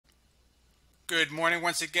Good morning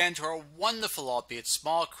once again to our wonderful, albeit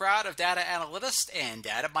small crowd of data analysts and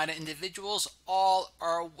data-minded individuals. All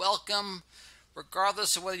are welcome,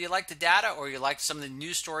 regardless of whether you like the data or you like some of the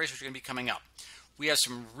news stories which are going to be coming up. We have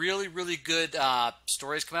some really good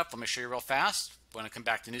stories coming up. Let me show you real fast. I'm going to come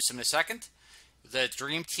back to Newsom in a second. The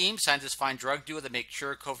Dream Team, scientists find drug duo that make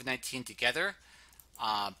cure COVID-19 together.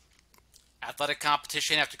 Athletic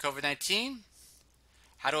competition after COVID-19.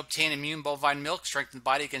 How to obtain immune bovine milk, strengthen the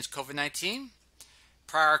body against COVID-19.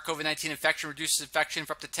 Prior COVID-19 infection reduces infection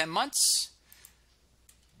for up to 10 months.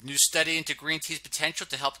 New study into green tea's potential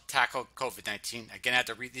to help tackle COVID-19. Again, I have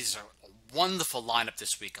to read. These are a wonderful lineup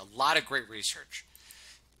this week. A lot of great research.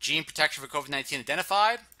 Gene protection for COVID-19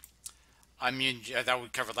 identified. Immune, that we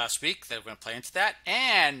covered last week. That we're going to play into that.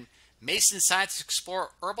 And Mason scientists explore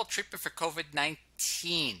herbal treatment for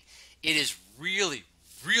COVID-19. It is really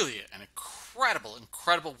an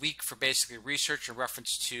incredible week for basically research in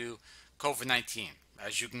reference to COVID-19,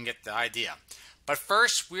 as you can get the idea. But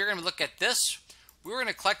first, we're going to look at this. We're going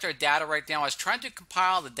to collect our data right now. I was trying to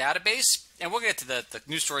compile the database, and we'll get to the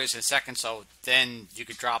news stories in a second, so then you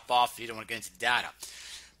could drop off if you don't want to get into the data.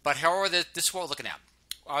 But however, this is what we're looking at.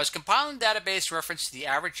 I was compiling the database in reference to the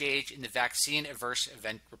average age in the vaccine adverse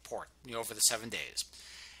event report over the 7 days.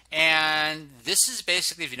 And this is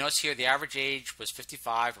basically, if you notice here, the average age was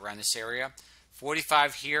 55 around this area,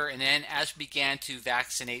 45 here, and then as we began to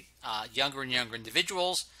vaccinate younger and younger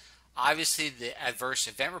individuals, obviously the adverse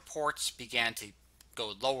event reports began to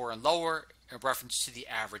go lower and lower in reference to the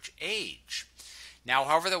average age. Now,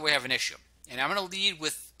 however, though, we have an issue. And I'm going to lead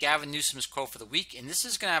with Gavin Newsom's quote for the week, and this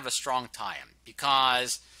is going to have a strong tie-in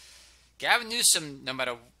because Gavin Newsom, no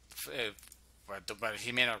matter whether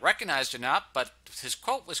he may not recognize it or not, but his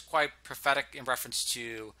quote was quite prophetic in reference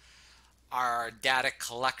to our data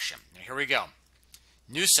collection. Now, here we go.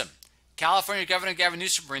 Newsom, California Governor Gavin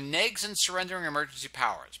Newsom reneges on surrendering emergency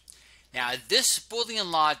powers. Now, this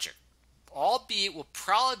Boolean logic, albeit, will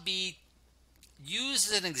probably be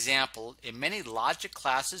used as an example in many logic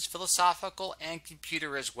classes, philosophical and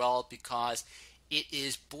computer as well, because it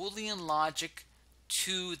is Boolean logic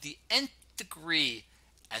to the nth degree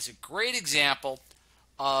as a great example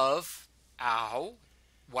of how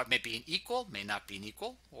what may be an equal may not be an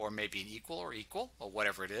equal, or may be an equal, or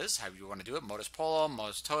whatever it is, however you want to do it, modus polo,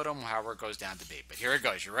 modus totem, however it goes down to be. But here it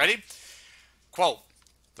goes. You ready? Quote,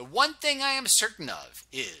 "The one thing I am certain of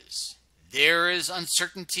is there is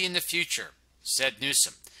uncertainty in the future," said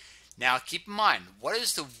Newsom. Now, keep in mind, what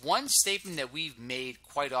is the one statement that we've made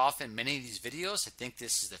quite often in many of these videos? I think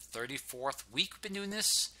this is the 34th week we've been doing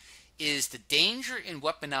this, is the danger in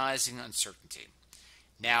weaponizing uncertainty.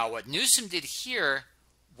 Now, what Newsom did here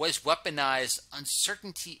was weaponize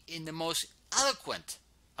uncertainty in the most eloquent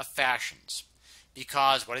of fashions.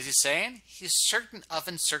 Because what is he saying? He's certain of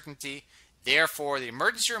uncertainty. Therefore, the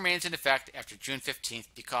emergency remains in effect after June 15th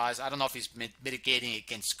because I don't know if he's mitigating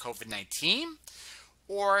against COVID-19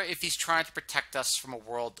 or if he's trying to protect us from a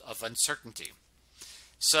world of uncertainty.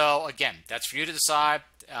 So, again, that's for you to decide.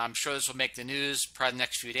 I'm sure this will make the news probably the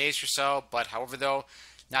next few days or so. But however, though,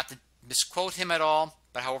 not to misquote him at all,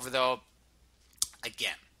 but however, though,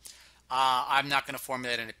 again, I'm not going to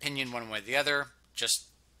formulate an opinion one way or the other, just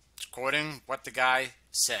quoting what the guy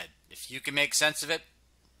said. If you can make sense of it,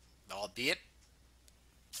 albeit,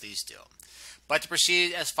 please do. But to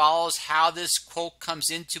proceed as follows, how this quote comes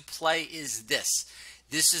into play is this.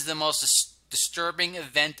 This is the most disturbing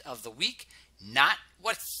event of the week, not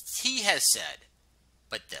what he has said,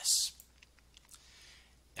 but this.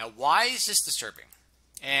 Now, why is this disturbing?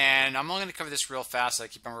 And I'm only going to cover this real fast so I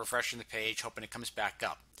keep on refreshing the page, hoping it comes back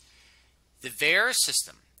up. The VAERS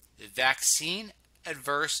system, the Vaccine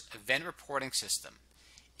Adverse Event Reporting System,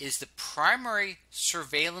 is the primary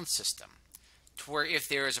surveillance system to where if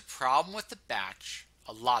there is a problem with the batch,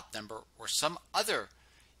 a lot number, or some other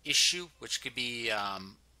issue which could be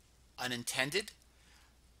unintended,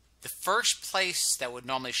 the first place that would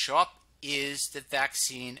normally show up is the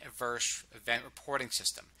Vaccine Adverse Event Reporting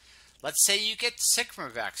System. Let's say you get sick from a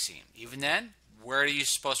vaccine. Even then, where are you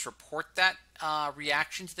supposed to report that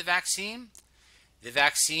reaction to the vaccine? The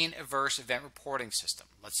Vaccine Adverse Event Reporting System.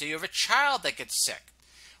 Let's say you have a child that gets sick.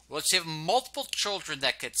 Well, let's say you have multiple children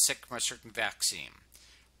that get sick from a certain vaccine.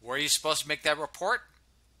 Where are you supposed to make that report?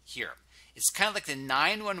 Here. It's kind of like the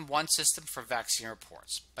 911 system for vaccine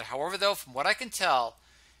reports. But however, though, from what I can tell,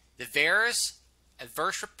 the VAERS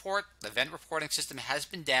Adverse Event Reporting System has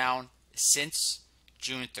been down since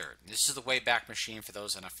June 3rd. This is the Wayback Machine for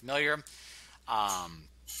those that are not familiar.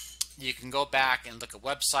 You can go back and look at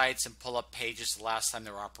websites and pull up pages the last time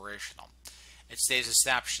they were operational. It stays a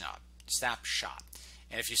snapshot.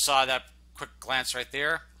 And if you saw that quick glance right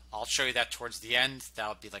there, I'll show you that towards the end. That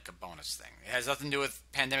would be like a bonus thing. It has nothing to do with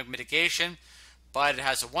pandemic mitigation, but it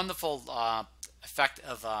has a wonderful effect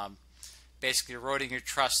of basically eroding your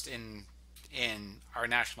trust in our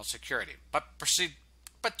national security. But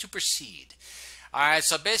to proceed. All right,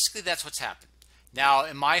 so basically that's what's happened. Now,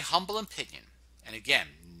 in my humble opinion, and again,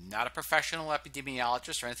 not a professional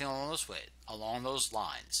epidemiologist or anything along those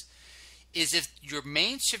lines, is if your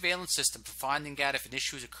main surveillance system for finding out if an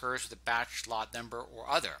issue occurs with a batch, lot number, or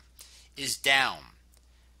other is down,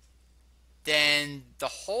 then the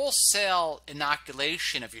wholesale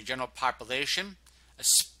inoculation of your general population,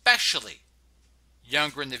 especially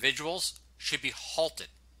younger individuals, should be halted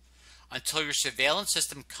until your surveillance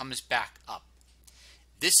system comes back up.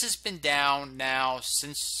 This has been down now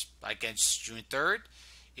since, I guess, June 3rd.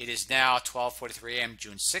 It is now 12:43 a.m.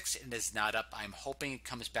 June 6th, and it is not up. I'm hoping it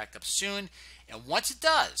comes back up soon. And once it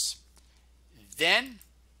does, then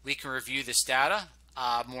we can review this data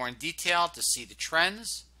more in detail to see the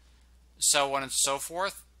trends, so on and so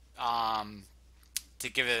forth, to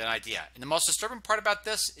give it an idea. And the most disturbing part about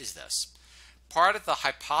this is this. Part of the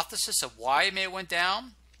hypothesis of why it may have went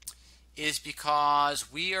down is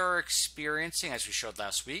because we are experiencing, as we showed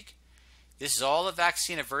last week, this is all the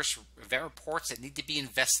vaccine adverse event reports that need to be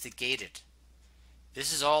investigated.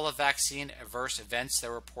 This is all the vaccine adverse events that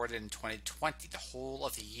were reported in 2020, the whole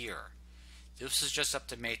of the year. This is just up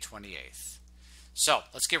to May 28th. So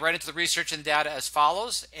let's get right into the research and the data as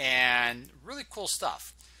follows, and really cool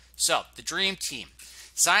stuff. So the DREAM team.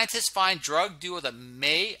 Scientists find drug duo that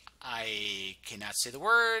may, I cannot say the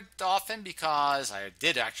word often because I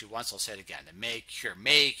did actually once, I'll say it again, that may cure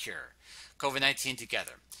COVID-19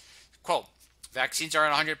 together. Quote, vaccines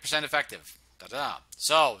aren't 100% effective.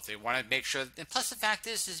 So they want to make sure, and plus the fact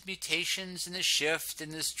is there's mutations and this shift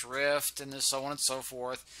and this drift and this so on and so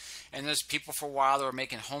forth. And there's people for a while that were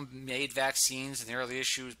making homemade vaccines, and the early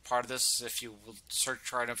issue part of this, if you will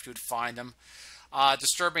search hard enough, you would find them.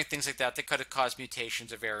 Disturbing things like that could have caused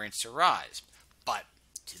mutations or variants to rise. But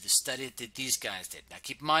to the study that these guys did. Now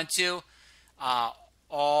keep in mind too,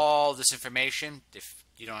 all this information, if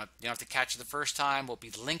you don't have to catch it the first time, will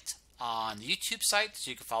be linked on the YouTube site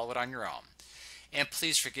so you can follow it on your own. And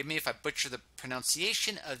please forgive me if I butcher the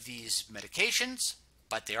pronunciation of these medications,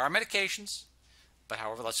 but they are medications. But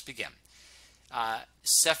however, let's begin.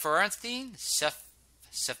 Cefaranthine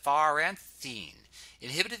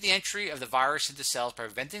inhibited the entry of the virus into cells by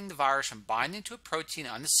preventing the virus from binding to a protein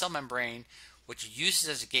on the cell membrane, which it uses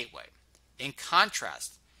as a gateway. In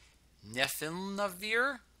contrast,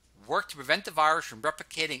 nefilnavir worked to prevent the virus from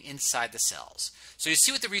replicating inside the cells. So you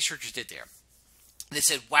see what the researchers did there. They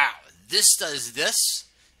said, wow, this does this,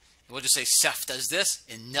 and we'll just say Ceph does this,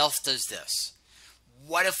 and Nelf does this.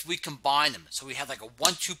 What if we combine them? So we have like a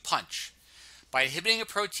 1-2 punch. By inhibiting a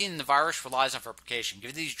protein, the virus relies on replication.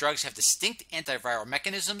 Given these drugs have distinct antiviral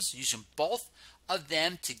mechanisms, using both of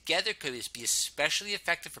them together could be especially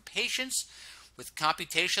effective for patients, with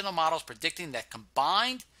computational models predicting that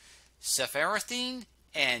combined cefaranthine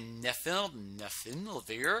and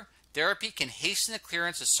nefilnavir therapy can hasten the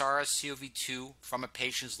clearance of SARS-CoV-2 from a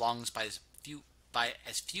patient's lungs by as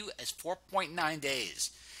few as 4.9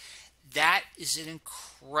 days. That is an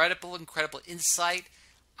incredible insight.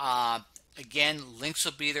 Again, links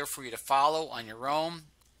will be there for you to follow on your own.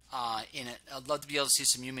 I'd love to be able to see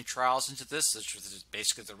some human trials into this, which is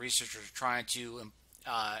basically the researchers are trying to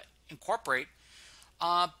incorporate,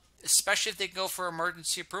 especially if they go for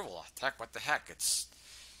emergency approval. Heck, what the heck? It's,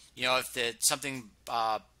 if something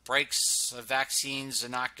breaks a vaccine's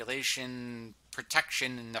inoculation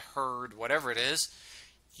protection in the herd, whatever it is,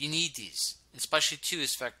 you need these. Especially too,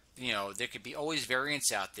 is fact, there could be always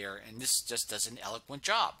variants out there, and this just does an eloquent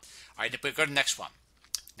job. All right, but go to the next one.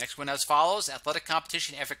 Next one as follows: athletic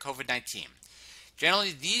competition after COVID-19.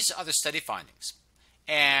 Generally, these are the study findings,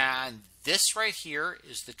 and this right here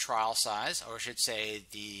is the trial size, or I should say,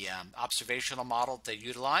 the observational model they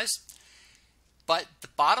utilized. But the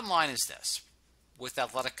bottom line is this: with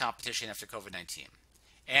athletic competition after COVID-19,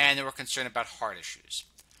 and they were concerned about heart issues.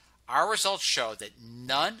 Our results show that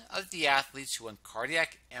none of the athletes who went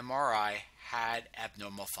cardiac MRI had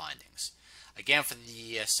abnormal findings. Again, for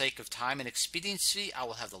the sake of time and expediency, I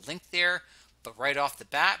will have the link there. But right off the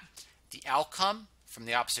bat, the outcome from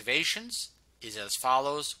the observations is as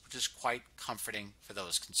follows, which is quite comforting for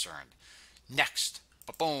those concerned. Next,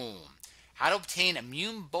 boom, how to obtain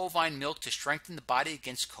immune bovine milk to strengthen the body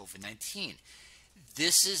against COVID-19.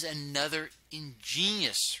 This is another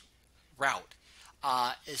ingenious route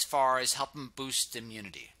as far as helping boost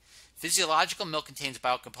immunity. Physiological milk contains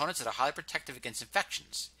biocomponents that are highly protective against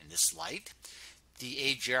infections. In this light, the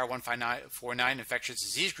AGR 1549 infectious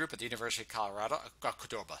disease group at the University of Colorado,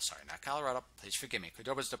 Cordoba, sorry, not Colorado, please forgive me.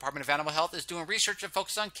 Cordoba's Department of Animal Health is doing research that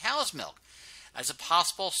focuses on cow's milk as a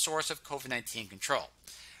possible source of COVID-19 control.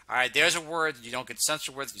 All right, there's a word you don't get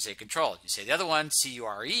censored with. You say control. You say the other one,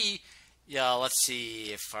 C-U-R-E. Yeah, let's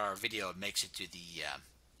see if our video makes it to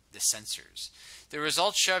the censors. The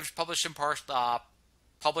results published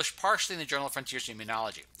partially in the Journal of Frontiers in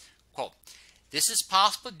Immunology. Quote, this is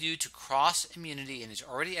possible due to cross-immunity and is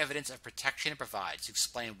already evidence of protection it provides,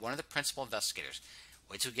 explained one of the principal investigators.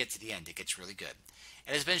 Wait till we get to the end. It gets really good.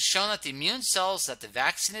 It has been shown that the immune cells that the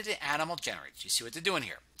vaccinated animal generates, you see what they're doing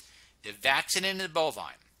here. They're vaccinating the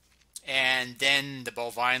bovine, and then the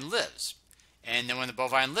bovine lives. And then when the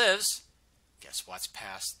bovine lives, guess what's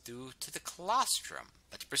passed through to the colostrum?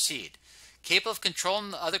 Let's proceed. Capable of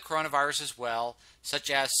controlling the other coronavirus as well, such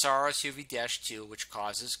as SARS-CoV-2, which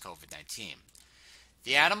causes COVID-19.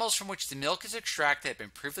 The animals from which the milk is extracted have been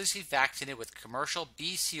previously vaccinated with commercial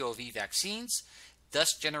BCOV vaccines,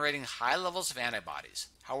 thus generating high levels of antibodies.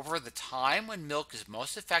 However, the time when milk is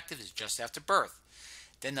most effective is just after birth.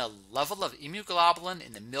 Then the level of immunoglobulin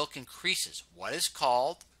in the milk increases, what is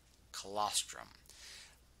called colostrum.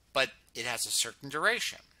 But it has a certain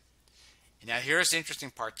duration. And now here's the interesting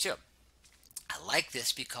part too. I like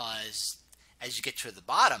this because as you get to the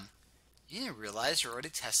bottom, you didn't realize you're already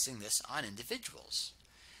testing this on individuals.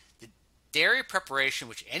 The dairy preparation,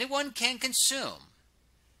 which anyone can consume,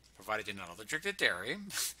 provided you're not allergic to dairy,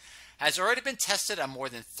 has already been tested on more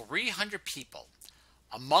than 300 people.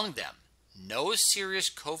 Among them, no serious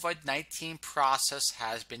COVID-19 process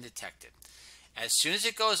has been detected. As soon as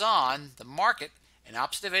it goes on the market, an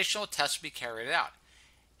observational test will be carried out.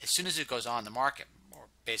 As soon as it goes on the market, or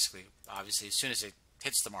basically, obviously, as soon as it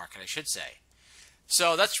hits the market, I should say.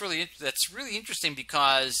 So that's really interesting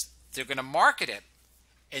because they're going to market it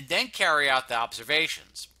and then carry out the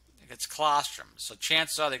observations. It's colostrum, so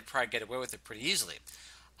chances are they can probably get away with it pretty easily.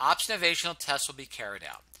 Observational tests will be carried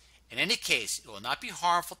out. In any case, it will not be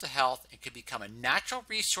harmful to health and could become a natural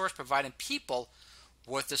resource providing people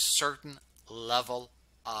with a certain level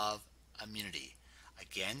of immunity.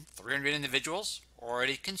 Again, 300 individuals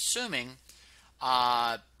already consuming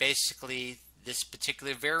basically this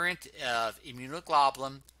particular variant of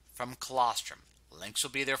immunoglobulin from colostrum. Links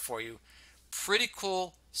will be there for you. Pretty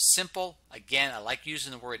cool, simple. Again, I like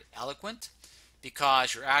using the word eloquent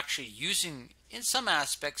because you're actually using, in some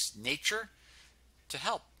aspects, nature to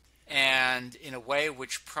help, and in a way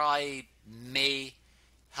which probably may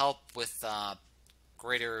help with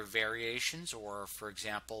greater variations, or for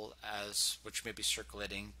example, as which may be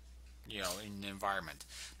circulating, in the environment.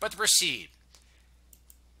 But to proceed.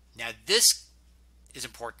 Now this is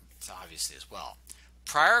important, obviously, as well.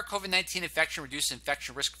 Prior COVID-19 infection reduced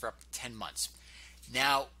infection risk for up to 10 months.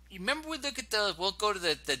 Now, you remember we look at we'll go to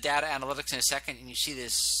the data analytics in a second, and you see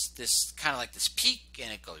this kind of like this peak,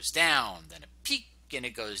 and it goes down, then a peak, and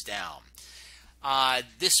it goes down.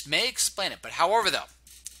 This may explain it, but however, though,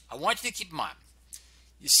 I want you to keep in mind.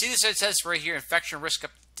 You see this, it says right here, infection risk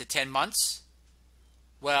up to 10 months.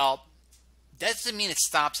 Well, that doesn't mean it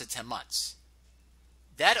stops at 10 months.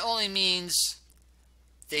 That only means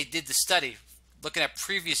they did the study looking at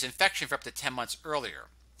previous infection for up to 10 months earlier.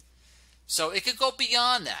 So it could go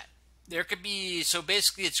beyond that. There could be, so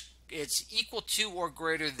basically it's equal to or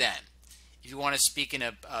greater than, if you want to speak in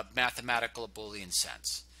a mathematical Boolean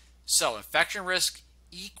sense. So infection risk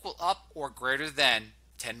equal up or greater than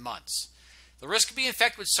 10 months. The risk of being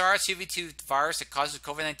infected with SARS-CoV-2 virus that causes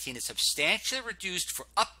COVID-19 is substantially reduced for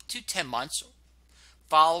up to 10 months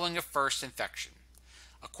following a first infection,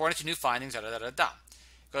 according to new findings.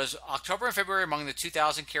 Because October and February among the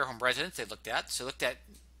 2,000 care home residents they looked at,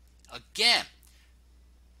 again,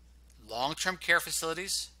 long-term care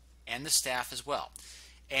facilities and the staff as well.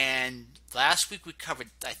 And last week we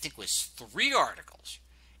covered, I think it was 3 articles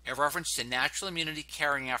in reference to natural immunity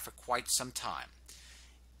carrying out for quite some time.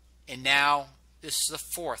 And now this is the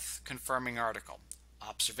 4th confirming article,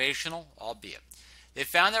 observational, albeit. They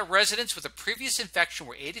found that residents with a previous infection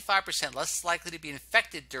were 85% less likely to be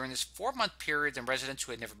infected during this 4-month period than residents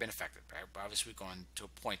who had never been affected. Right? Obviously, we're going to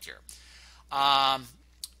a point here.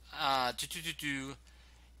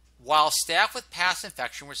 While staff with past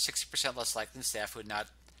infection were 60% less likely than staff who had not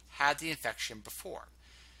had the infection before.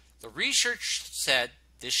 The research said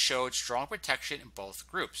this showed strong protection in both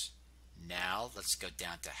groups. Now let's go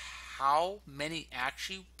down to how many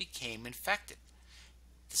actually became infected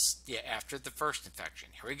after the first infection.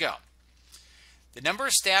 Here we go. The number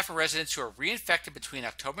of staff and residents who were reinfected between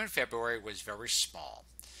October and February was very small.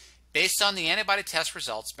 Based on the antibody test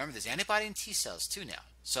results, remember there's antibody and T cells too now.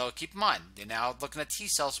 So keep in mind, they're now looking at T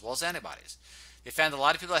cells as well as antibodies. They found a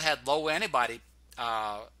lot of people that had low antibody,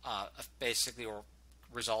 basically, or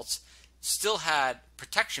results, still had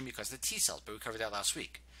protection because of the T cells, but we covered that last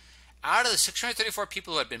week. Out of the 634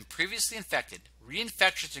 people who had been previously infected,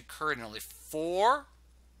 reinfections occurred in only 4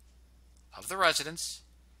 of the residents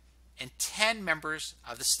and 10 members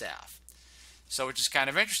of the staff. So, which is kind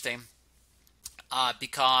of interesting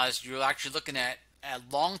because you're actually looking at a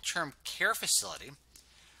long-term care facility,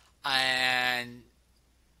 and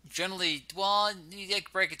generally, well, you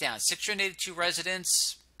break it down. 682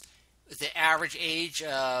 residents with the average age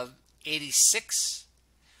of 86,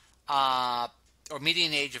 or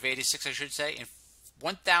median age of 86, I should say, and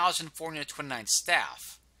 1,429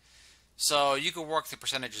 staff. So you could work the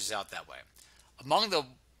percentages out that way. Among the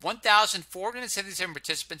 1,477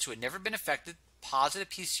 participants who had never been affected, positive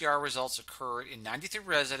PCR results occurred in 93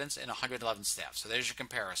 residents and 111 staff. So there's your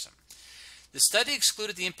comparison. The study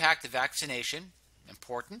excluded the impact of vaccination,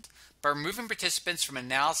 important, by removing participants from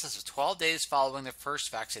analysis of 12 days following their first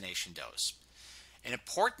vaccination dose. An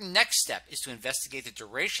important next step is to investigate the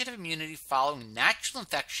duration of immunity following natural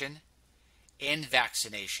infection and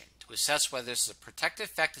vaccination to assess whether this protective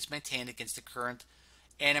effect is maintained against the current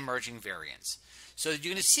and emerging variants. So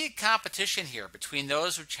you're going to see a competition here between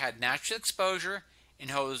those which had natural exposure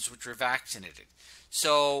and those which were vaccinated.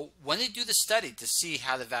 So when they do the study to see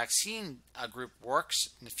how the vaccine group works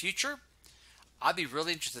in the future, I'll be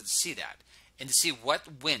really interested to see that and to see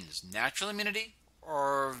what wins, natural immunity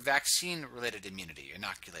or vaccine-related immunity,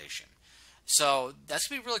 inoculation. So that's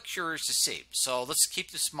going to be really curious to see. So let's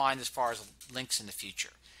keep this in mind as far as links in the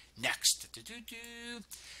future. Next,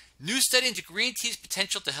 new study into green tea's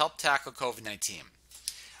potential to help tackle COVID-19.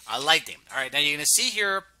 I like them. All right, now you're going to see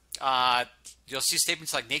here, you'll see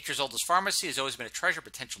statements like nature's oldest pharmacy has always been a treasure of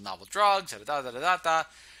potential novel drugs, All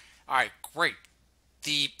right, great.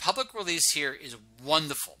 The public release here is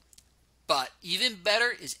wonderful, but even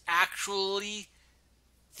better is actually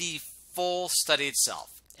the full study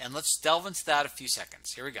itself. And let's delve into that in a few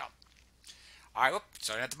seconds. Here we go. All right,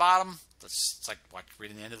 starting at the bottom. It's like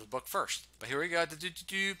reading the end of the book first. But here we go. All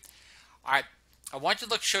right, I want you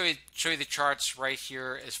to show you the charts right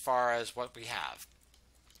here as far as what we have.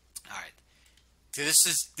 All right, so this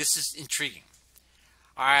is intriguing.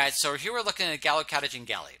 All right, so here we're looking at gallocatechin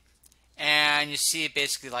gallate, and you see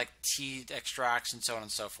basically like tea extracts and so on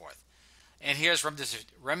and so forth. And here's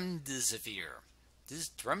remdesivir.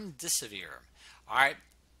 All right,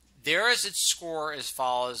 there is its score as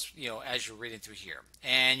follows, as you're reading through here,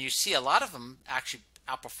 and you see a lot of them actually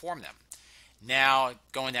outperform them. Now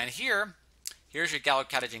going down here, here's your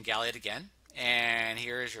gallocatechin gallate again, and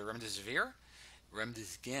here's your remdesivir.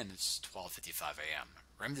 Again, it's 12:55 a.m.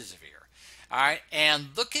 Remdesivir. All right,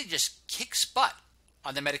 and look, it just kicks butt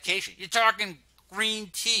on the medication. You're talking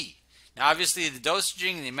green tea. Now, obviously, the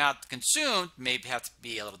dosaging and the amount consumed may have to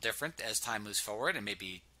be a little different as time moves forward, and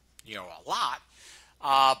maybe, a lot.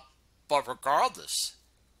 But regardless,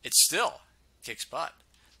 it still kicks butt,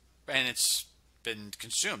 and it's been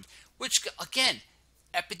consumed. Which, again,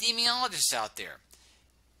 epidemiologists out there,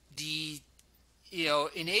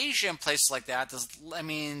 in Asia and places like that,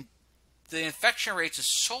 the infection rates are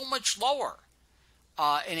so much lower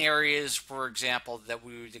in areas, for example, that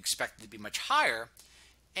we would expect to be much higher.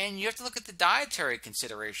 And you have to look at the dietary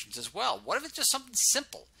considerations as well. What if it's just something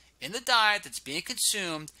simple in the diet that's being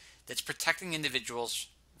consumed that's protecting individuals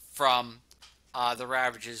from the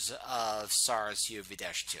ravages of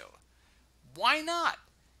SARS-CoV-2? Why not?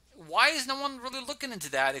 Why is no one really looking into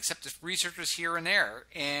that except the researchers here and there?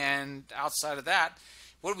 And outside of that,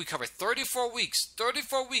 what did we cover? 34 weeks.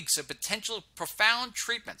 34 weeks of potential profound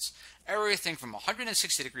treatments. Everything from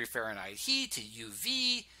 160 degree Fahrenheit heat to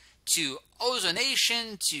UV to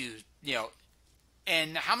ozonation to,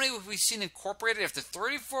 and how many have we seen incorporated after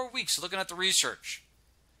 34 weeks looking at the research?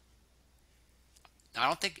 I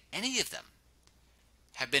don't think any of them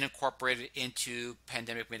have been incorporated into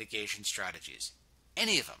pandemic mitigation strategies.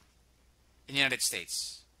 Any of them in the United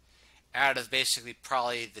States, out of basically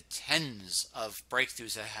probably the tens of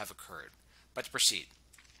breakthroughs that have occurred. But to proceed.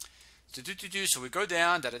 So we go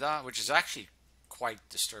down, which is actually quite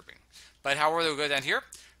disturbing. But however, we go down here.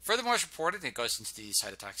 Furthermore, it's reported, and it goes into the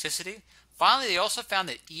cytotoxicity. Finally, they also found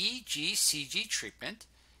that EGCG treatment,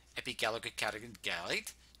 epigallocatechin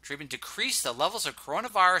gallate, treatment decreased the levels of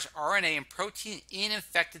coronavirus RNA and protein in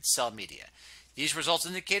infected cell media. These results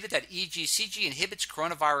indicated that EGCG inhibits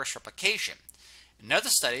coronavirus replication. Another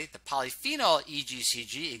study, the polyphenol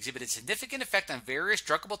EGCG, exhibited significant effect on various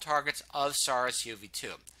druggable targets of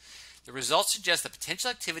SARS-CoV-2. The results suggest the potential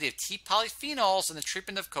activity of T polyphenols in the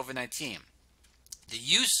treatment of COVID-19. The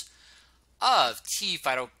use of T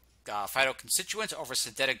phytoconstituents over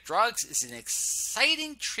synthetic drugs is an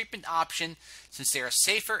exciting treatment option since they are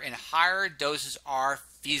safer and higher doses are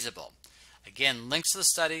feasible. Again, links to the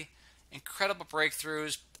study, incredible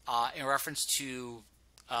breakthroughs in reference to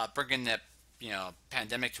bringing the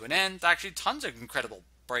pandemic to an end. Actually, tons of incredible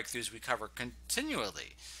breakthroughs we cover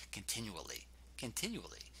continuously.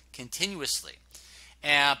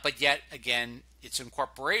 But yet, again, its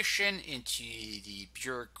incorporation into the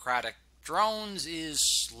bureaucratic drones is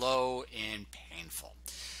slow and painful.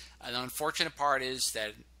 And the unfortunate part is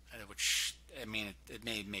that, it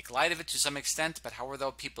may make light of it to some extent, but however,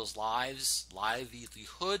 though, people's lives,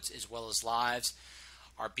 livelihoods, as well as lives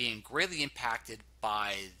are being greatly impacted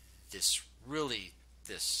by this really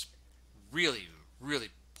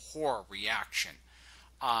poor reaction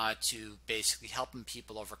to basically helping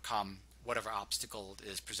people overcome whatever obstacle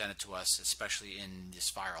is presented to us, especially in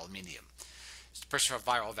this viral medium. It's the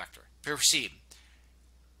viral vector. Proceed.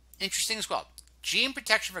 Interesting as well. Gene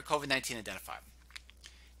protection for COVID-19 identified.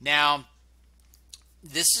 Now,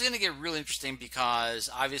 this is going to get really interesting because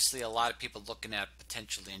obviously a lot of people looking at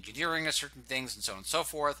potentially engineering of certain things and so on and so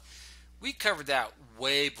forth. We covered that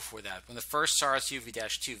way before that. When the first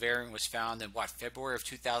SARS-CoV-2 variant was found in February of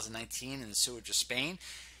 2019 in the sewage of Spain,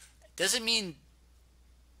 doesn't mean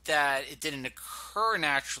that it didn't occur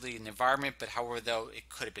naturally in the environment, but however, though, it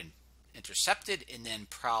could have been intercepted and then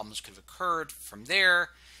problems could have occurred from there,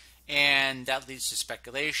 and that leads to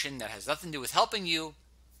speculation that has nothing to do with helping you,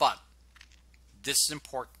 but this is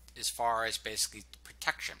important as far as basically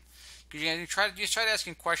protection. Because you try to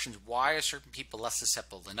asking questions, why are certain people less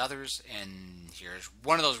susceptible than others? And here's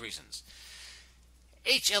one of those reasons.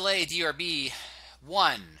 HLA-DRB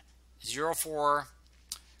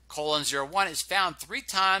 104:01 is found 3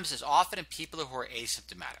 times as often in people who are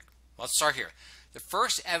asymptomatic. Let's start here. The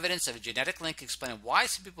first evidence of a genetic link explaining why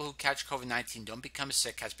some people who catch COVID-19 don't become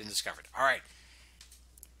sick has been discovered. All right.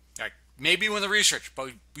 Maybe when the research,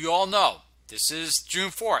 but we all know this is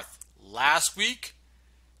June 4th. Last week,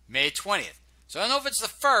 May 20th. So I don't know if it's the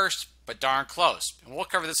first, but darn close. And we'll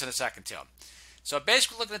cover this in a second too. So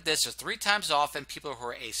basically looking at this, there's 3 times as often people who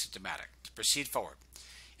are asymptomatic. To proceed forward.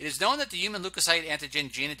 It is known that the human leukocyte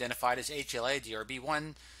antigen gene identified as HLA-DRB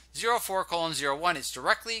 104:01 is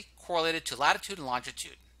directly correlated to latitude and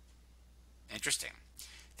longitude. Interesting.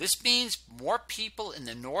 This means more people in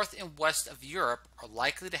the north and west of Europe are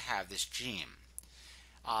likely to have this gene.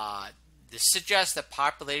 This suggests that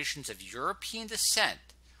populations of European descent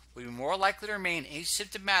will be more likely to remain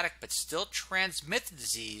asymptomatic but still transmit the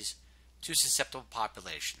disease to susceptible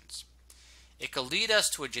populations. It could lead us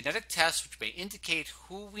to a genetic test which may indicate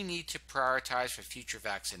who we need to prioritize for future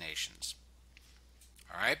vaccinations.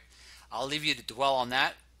 All right, I'll leave you to dwell on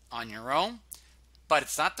that on your own, but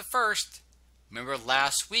it's not the first. Remember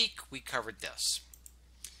last week we covered this.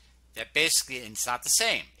 That basically, and it's not the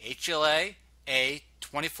same. HLA-A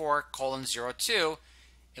 24:02,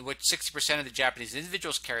 in which 60% of the Japanese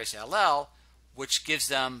individuals carry LL, which gives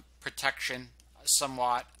them protection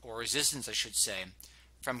somewhat, or resistance I should say,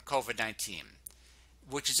 from COVID-19,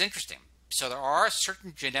 which is interesting. So there are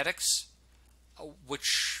certain genetics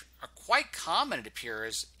which are quite common, it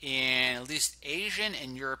appears, in at least Asian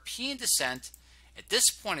and European descent at this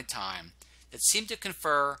point in time that seem to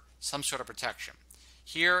confer some sort of protection.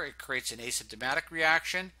 Here it creates an asymptomatic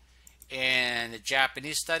reaction. In the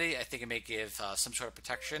Japanese study, I think it may give some sort of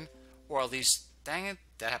protection, or at least, dang it,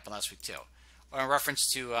 that happened last week too, or in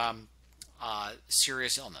reference to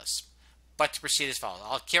serious illness. But to proceed as follows,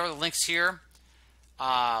 I'll cover the links here.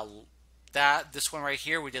 This one right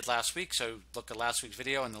here we did last week, so look at last week's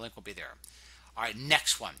video and the link will be there. All right,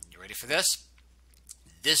 next one. You ready for this?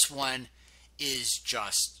 This one is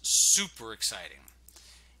just super exciting.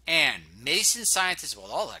 And Mason scientists,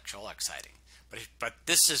 well, all exciting. But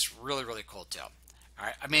this is really, really cool too. All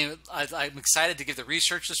right, I'm excited to give the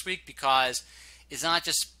research this week because it's not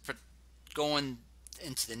just going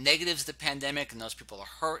into the negatives of the pandemic and those people are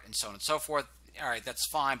hurt and so on and so forth. All right, that's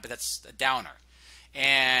fine, but that's a downer.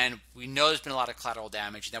 And we know there's been a lot of collateral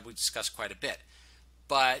damage, and that we discussed quite a bit.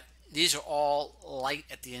 But these are all light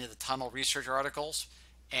at the end of the tunnel research articles,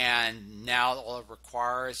 and now all it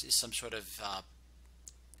requires is some sort of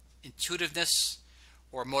intuitiveness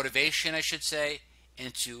or motivation, I should say,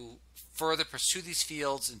 and to further pursue these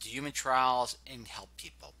fields into human trials and help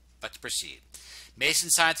people. But to proceed. Mason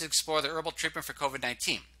scientists explore the herbal treatment for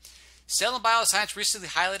COVID-19. Cell and Bioscience recently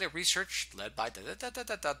highlighted research led by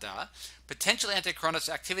potential anti-coronavirus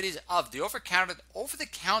activities of the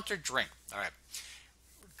over-the-counter drink. All right.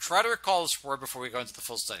 Try to recall this word before we go into the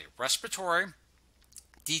full study. Respiratory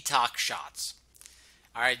Detox shots.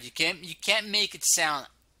 All right, you can't make it sound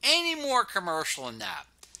any more commercial than that.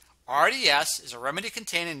 RDS is a remedy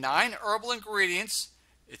containing 9 herbal ingredients.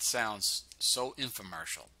 It sounds so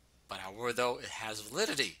infomercial, but however though it has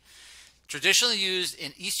validity. Traditionally used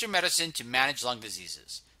in Eastern medicine to manage lung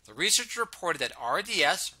diseases. The research reported that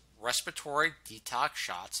RDS, respiratory detox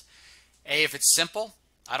shots, if it's simple,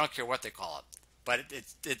 I don't care what they call it, but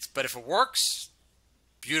if it works,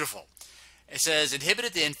 beautiful. It says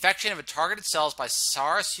inhibited the infection of targeted cells by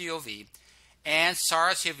SARS-CoV and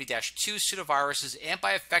SARS-CoV-2 pseudoviruses and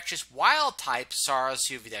by infectious wild-type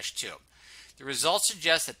SARS-CoV-2. The results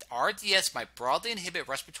suggest that RDS might broadly inhibit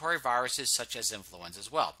respiratory viruses such as influenza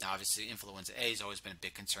as well. Now, obviously, influenza A has always been a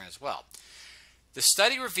big concern as well. The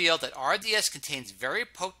study revealed that RDS contains very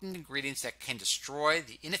potent ingredients that can destroy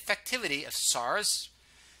the ineffectivity of SARS-CoV,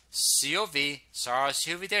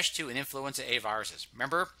 SARS-CoV-2, and influenza A viruses.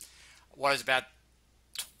 Remember what was about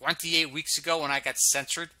 28 weeks ago when I got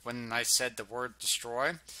censored when I said the word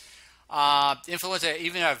destroy? Influenza,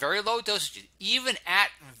 even at very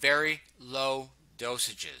low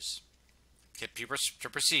dosages, to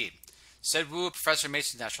proceed. Said Wu, Professor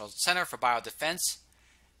Mason's National Center for Biodefense.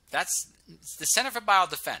 That's the Center for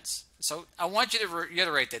Biodefense. So I want you to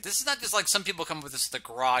reiterate that. This is not just like some people come up with this at the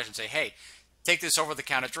garage and say, hey, take this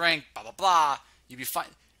over-the-counter drink, blah, blah, blah, you'll be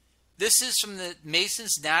fine. This is from the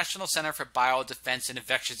Mason's National Center for Biodefense and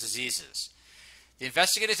Infectious Diseases. The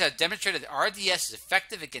investigators have demonstrated that RDS is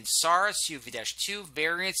effective against SARS-CoV-2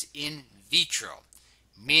 variants in vitro,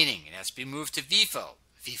 meaning it has to be moved to vivo.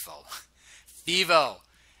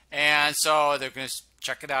 And so they're going to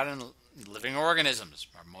check it out in living organisms,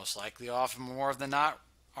 or most likely, often more than not,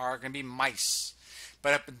 are going to be mice.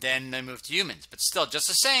 But then they move to humans. But still, just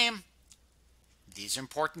the same, these are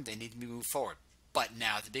important. They need to be moved forward. But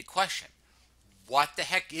now the big question, what the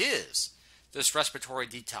heck is this respiratory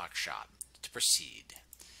detox shot? To proceed.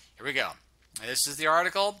 Here we go. This is the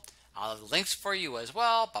article. I'll have links for you as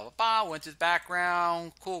well. Blah, blah, blah. Went to the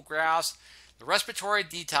background. Cool graphs. The respiratory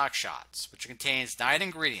detox shots, which contains 9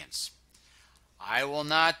 ingredients. I will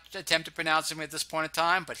not attempt to pronounce them at this point in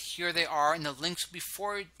time, but here they are in the links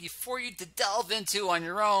before you to delve into on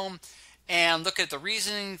your own and look at the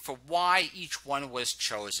reasoning for why each one was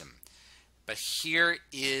chosen. But here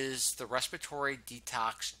is the respiratory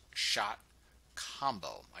detox shot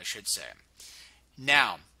combo, I should say.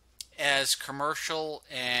 Now, as commercial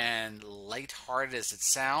and lighthearted as it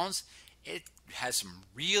sounds, it has some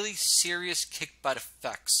really serious kick butt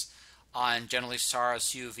effects on generally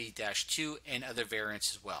SARS-CoV-2 and other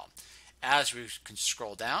variants as well. As we can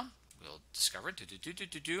scroll down, we'll discover it.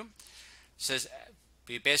 It says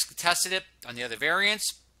we basically tested it on the other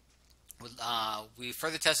variants. We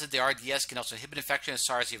further tested the RDS can also inhibit infection of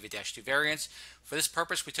SARS-CoV-2 variants. For this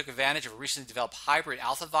purpose, we took advantage of a recently developed hybrid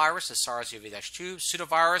alpha virus, the SARS-CoV-2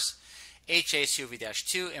 pseudovirus,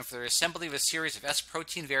 HA-CoV-2, and for the assembly of a series of S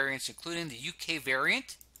protein variants, including the UK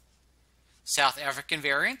variant, South African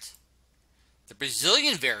variant, the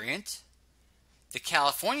Brazilian variant, the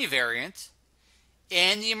California variant,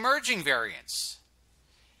 and the emerging variants,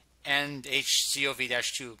 and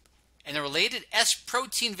HCOV-2. And the related S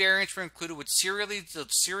protein variants were included with serially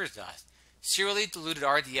diluted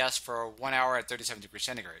RDS for 1 hour at 37 degrees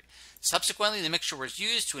centigrade. Subsequently, the mixture was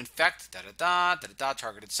used to infect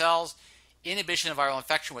targeted cells. Inhibition of viral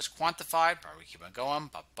infection was quantified. We keep on going.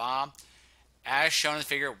 As shown in the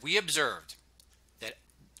figure, we observed that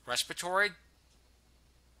respiratory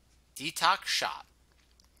detox shot,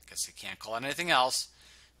 I guess you can't call it anything else,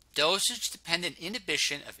 dosage-dependent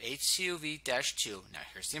inhibition of HCOV-2. Now,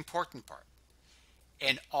 here's the important part.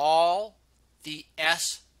 And all the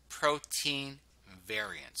S protein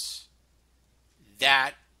variants.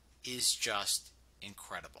 That is just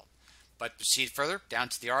incredible. But proceed further down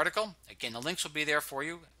to the article. Again, the links will be there for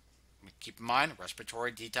you. Keep in mind,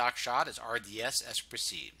 respiratory detox shot is RDS as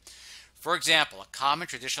proceed. For example, a common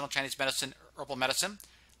traditional Chinese medicine, herbal medicine,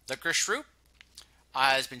 licorice root,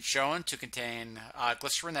 has been shown to contain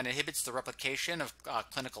glycerin that inhibits the replication of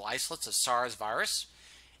clinical isolates of SARS virus.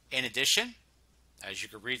 In addition, as you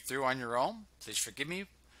can read through on your own, please forgive me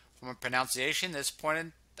for my pronunciation. This point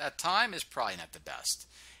in that time is probably not the best.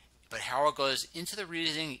 But how it goes into the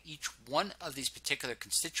reasoning, each one of these particular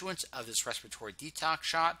constituents of this respiratory detox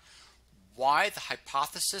shot, why the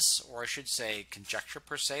hypothesis, or I should say conjecture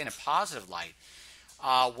per se, in a positive light,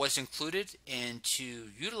 was included into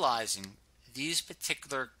utilizing these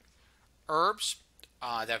particular herbs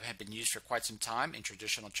that have been used for quite some time in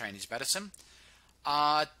traditional Chinese medicine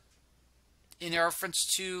in reference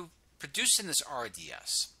to producing this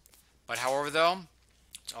RDS. But however, though,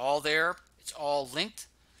 it's all there. It's all linked.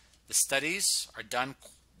 The studies are done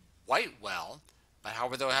quite well. But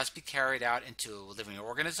however, though, it has to be carried out into living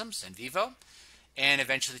organisms in vivo. and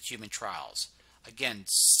eventually human trials. Again,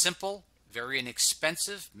 simple, very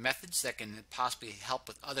inexpensive methods that can possibly help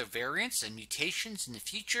with other variants and mutations in the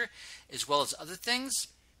future, as well as other things,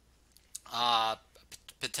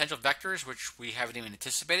 potential vectors which we haven't even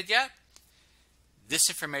anticipated yet. This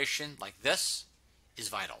information, like this, is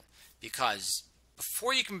vital, because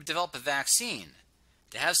before you can develop a vaccine,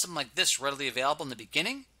 to have something like this readily available in the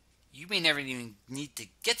beginning, you may never even need to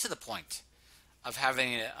get to the point of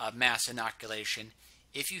having a mass inoculation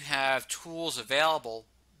if you have tools available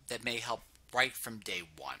that may help right from day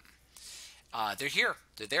one. They're here,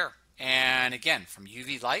 they're there. And again, from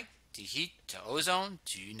UV light to heat to ozone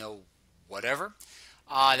to whatever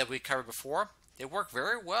that we covered before, they work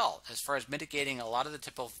very well as far as mitigating a lot of the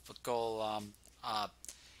typical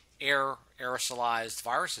aerosolized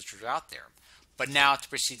viruses that are out there. But now to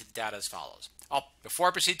proceed to the data as follows. Before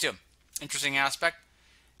I proceed to interesting aspect,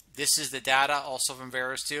 this is the data also from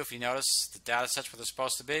VAERS2. If you notice, the data sets where they're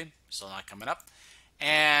supposed to be, still not coming up.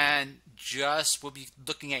 And we'll be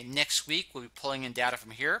looking at next week, we'll be pulling in data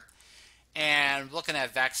from here and looking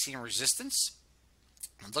at vaccine resistance.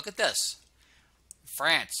 And look at this.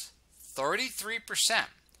 France, 33%.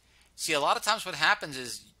 See, a lot of times what happens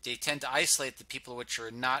is they tend to isolate the people which are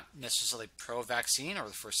not necessarily pro-vaccine or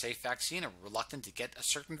for a safe vaccine or reluctant to get a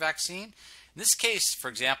certain vaccine. In this case, for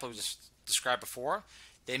example, we just described before,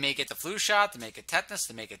 they may get the flu shot, they may get tetanus,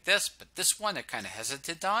 they may get this, but this one they're kind of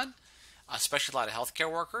hesitant on, especially a lot of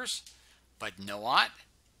healthcare workers. But you know what?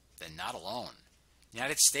 They're not alone.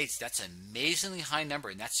 United States, that's an amazingly high number,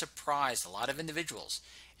 and that surprised a lot of individuals.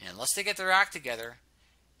 And unless they get their act together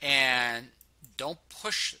and don't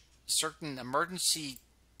push certain emergency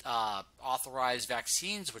authorized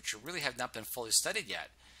vaccines, which really have not been fully studied yet,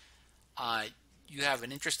 you have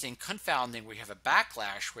an interesting confounding where you have a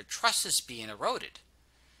backlash where trust is being eroded.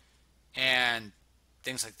 And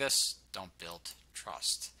things like this don't build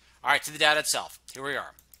trust. All right, to the data itself. Here we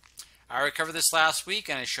are. I already covered this last week,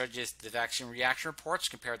 and I showed you the vaccine reaction reports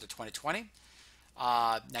compared to 2020.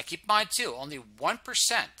 Now keep in mind, too, only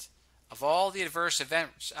 1% of all the adverse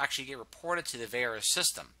events actually get reported to the VAERS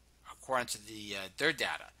system, according to their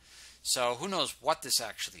data. So who knows what this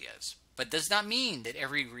actually is. But it does not mean that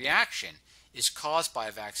every reaction is caused by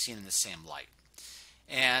a vaccine in the same light.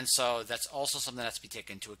 And so that's also something that's to be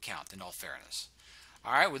taken into account in all fairness.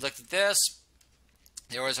 All right, we looked at this.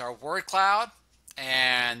 There was our word cloud,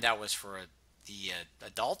 and that was for the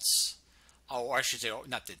adults. Oh, I should say,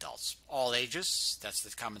 not the adults, all ages. That's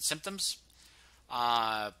the common symptoms.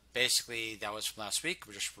 Basically, that was from last week.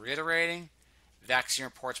 We're just reiterating. Vaccine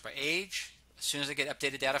reports by age. As soon as I get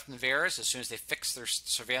updated data from the VAERS, as soon as they fix their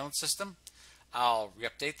surveillance system, I'll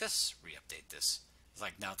re-update this. It's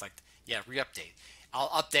like, now it's like, yeah, re-update. I'll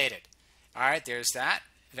update it. All right, there's that.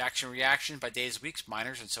 Vaccine reaction by days, weeks,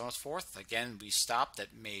 minors, and so on and so forth. Again, we stopped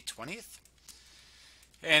at May 20th.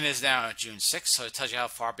 And is now June 6th, so it tells you how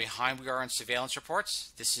far behind we are in surveillance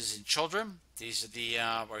reports. This is in children. These are the,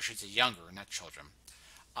 or I should say younger, not children.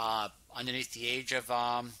 Underneath the age of,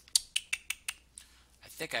 I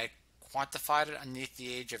think I quantified it underneath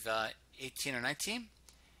the age of 18 or 19.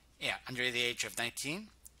 Yeah, under the age of 19.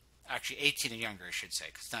 Actually, 18 and younger, I should say,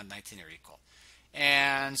 because it's not 19 or equal.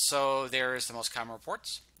 And so there is the most common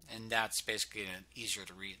reports, and that's basically an easier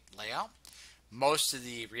to read layout. Most of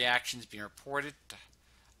the reactions being reported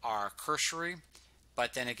are cursory,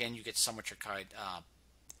 but then again, you get some which are kind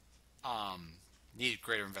need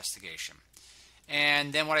greater investigation.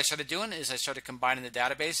 And then what I started doing is I started combining the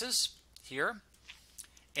databases here,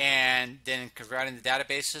 and then converting the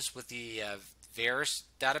databases with the VAERS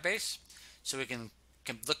database, so we can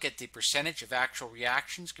look at the percentage of actual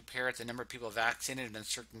reactions compared to the number of people vaccinated on a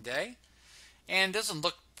certain day. And it doesn't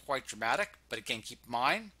look quite dramatic, but again, keep in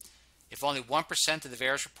mind, if only 1% of the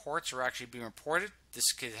VAERS reports are actually being reported,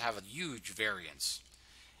 this could have a huge variance.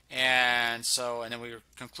 And so, and then we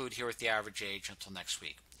conclude here with the average age until next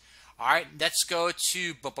week. All right, let's go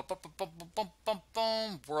to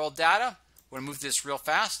world data. We're going to move this real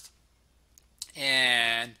fast.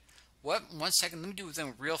 And one second, let me do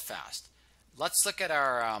them real fast. Let's look at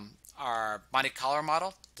our Monte Carlo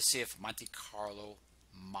model to see if Monte Carlo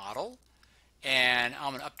model. And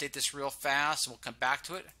I'm going to update this real fast, and we'll come back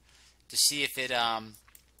to it to see if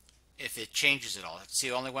it changes at all. See,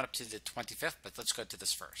 it only went up to the 25th, but let's go to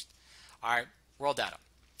this first. All right, world data.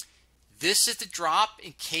 This is the drop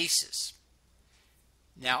in cases.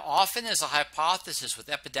 Now, often there's a hypothesis with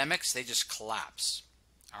epidemics, they just collapse.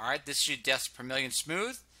 All right, this is your deaths per million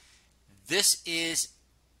smooth. This is,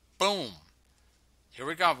 boom. Here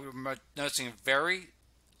we go. We're noticing a very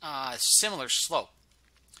similar slope.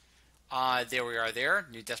 There we are there.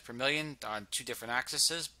 New deaths per million on two different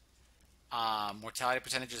axes. Mortality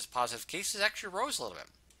percentages of positive cases actually rose a little bit.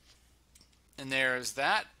 And there's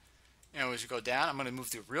that. And as we go down, I'm going to move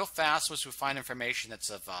through real fast once we find information that's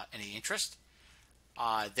of any interest.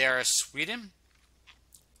 There is Sweden,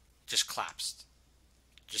 just collapsed.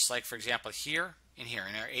 Just like, for example, here and here.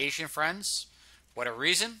 And our Asian friends, whatever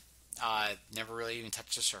reason, never really even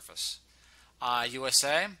touched the surface.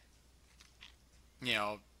 USA, you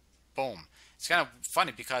know, boom. It's kind of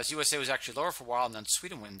funny because USA was actually lower for a while, and then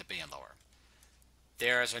Sweden went into being lower.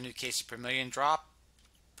 There's our new cases per million drop.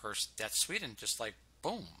 That's Sweden, just like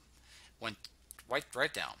boom, went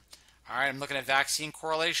right down. All right, I'm looking at vaccine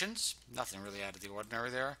correlations. Nothing really out of the ordinary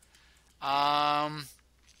there.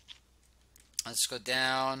 Let's go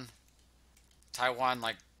down. Taiwan,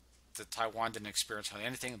 like Taiwan didn't experience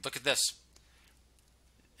anything. Look at this.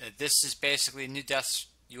 This is basically new deaths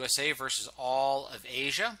USA versus all of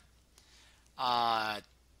Asia. I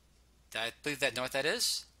believe that know what that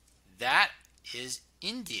is. That is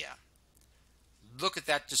India. Look at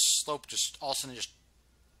that slope just all of a sudden just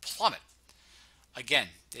plummet. Again,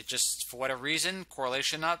 it just, for whatever reason,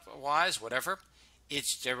 correlation not wise, whatever,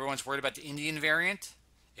 everyone's worried about the Indian variant.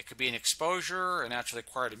 It could be an exposure, a naturally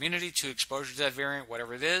acquired immunity to exposure to that variant,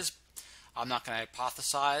 whatever it is. I'm not going to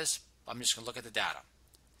hypothesize. I'm just going to look at the data.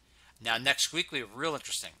 Now, next week, we be real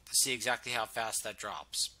interesting to see exactly how fast that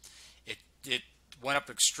drops. It went up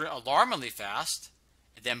alarmingly fast,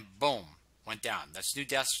 and then boom, went down. That's new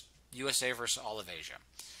deaths USA versus all of Asia.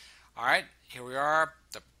 All right, here we are.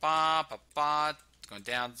 Going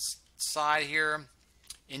down the side here.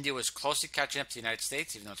 India was closely catching up to the United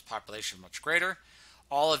States, even though its population was much greater.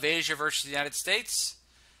 All of Asia versus the United States.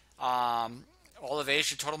 All of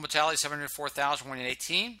Asia total mortality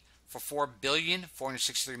 704,118 for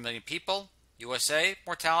 4,463,000,000 people. USA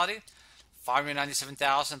mortality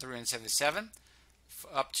 597,377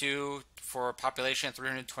 up to for a population of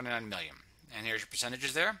 329 million. And here's your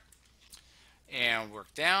percentages there. And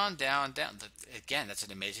work down. Again, that's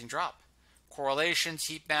an amazing drop. Correlations,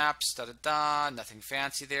 heat maps, nothing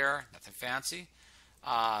fancy there. Nothing fancy.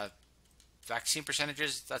 Vaccine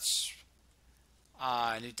percentages, that's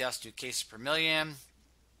new deaths, new cases per million.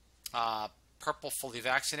 Purple, fully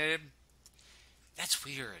vaccinated. That's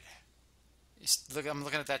weird. I'm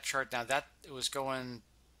looking at that chart now. That it was going.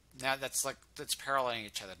 Now that's paralleling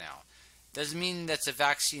each other now. Doesn't mean that's a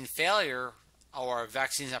vaccine failure or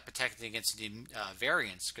vaccines not protecting against the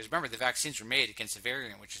variants. Because remember, the vaccines were made against a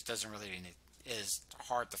variant, which doesn't really is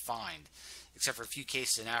hard to find, except for a few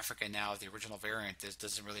cases in Africa now. The original variant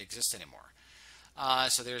doesn't really exist anymore.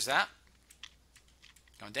 So there's that.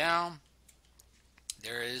 Going down.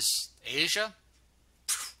 There is Asia.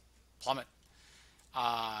 Plummet.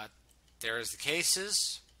 There's the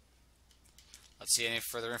cases. Let's see any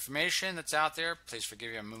further information that's out there. Please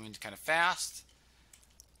forgive me, I'm moving kind of fast.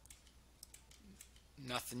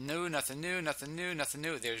 Nothing new.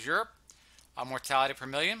 There's Europe. Mortality per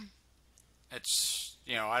million. It's,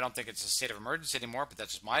 I don't think it's a state of emergency anymore, but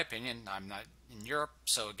that's just my opinion. I'm not in Europe,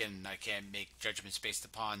 so again, I can't make judgments based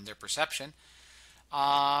upon their perception.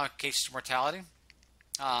 Cases to mortality.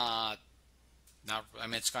 It's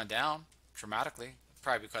gone down dramatically,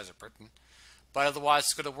 probably because of Britain. But otherwise,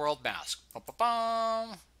 let's go to world mask.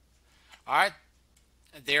 All right.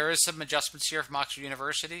 There is some adjustments here from Oxford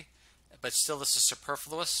University, but still this is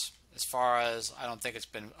superfluous as far as I don't think it's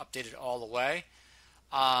been updated all the way.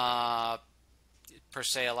 Per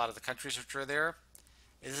se, a lot of the countries which are there,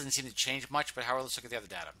 it doesn't seem to change much, but however, let's look at the other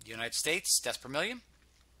data. United States, deaths per million.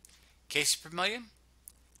 Cases per million.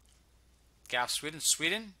 Gap Sweden,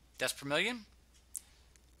 deaths per million.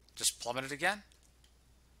 Just plummeted again.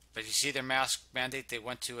 But you see their mask mandate, they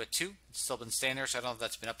went to a 2. It's still been staying there, so I don't know if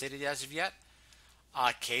that's been updated as of yet.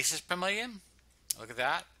 Cases per million. Look at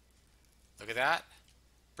that.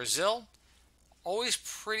 Brazil, always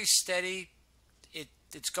pretty steady.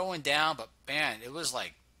 It's going down, but man, it was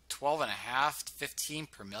like 12.5 to 15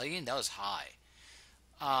 per million. That was high.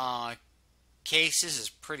 Cases is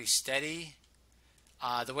pretty steady.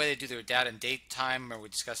 The way they do their data and date time, remember we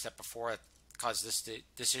discussed that before, it caused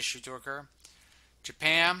this issue to occur.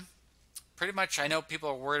 Japan, pretty much, I know people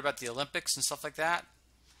are worried about the Olympics and stuff like that.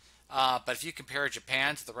 But if you compare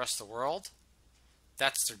Japan to the rest of the world,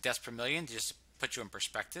 that's their deaths per million, just to put you in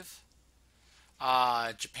perspective.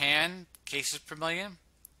 Japan, cases per million,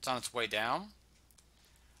 it's on its way down.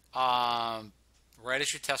 Red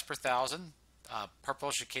is your tests per 1,000. Purple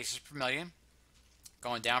is your cases per million.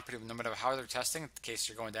 Going down pretty, no matter how they're testing, the cases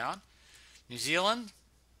are going down. New Zealand,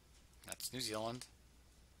 that's New Zealand.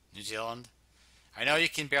 I know you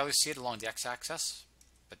can barely see it along the x-axis,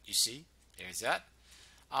 but you see, there's that.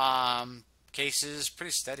 Cases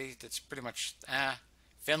pretty steady. That's pretty much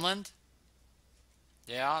Finland,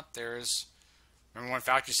 Yeah, there's. Remember one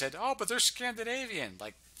factory said, "Oh, but they're Scandinavian."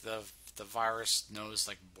 Like the virus knows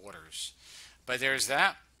like borders. But there's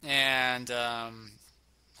that, and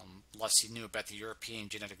unless you knew about the European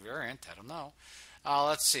genetic variant, I don't know.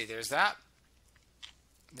 Let's see. There's that.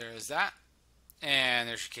 There's that, and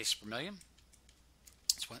there's your cases per million.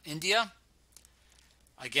 That's one. India.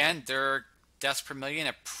 Again, their deaths per million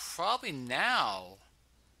are probably now.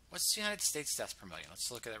 What's the United States deaths per million?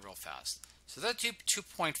 Let's look at that real fast. So they're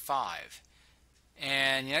 2.5.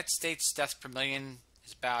 And United States deaths per million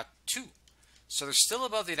is about 2. So they're still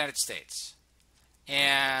above the United States.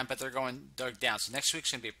 But they're going down. So next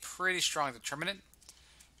week's going to be a pretty strong determinant.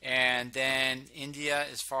 And then India,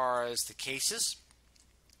 as far as the cases,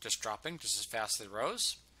 just dropping just as fast as it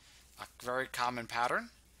rose. A very common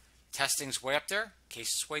pattern. Testing's way up there,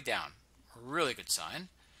 cases way down. A really good sign.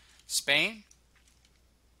 Spain,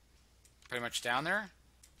 pretty much down there.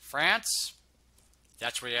 France,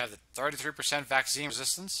 that's where you have the 33% vaccine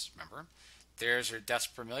resistance. Remember, there's your deaths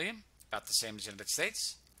per million, about the same as the United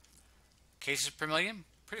States. Cases per million,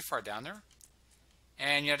 pretty far down there.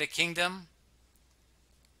 And United Kingdom,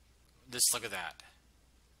 just look at that.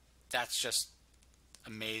 That's just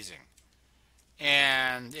amazing.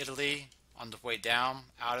 And Italy, on the way down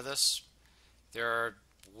out of this, they're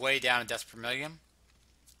way down in deaths per million,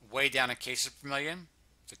 way down in cases per million.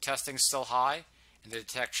 The testing is still high, and the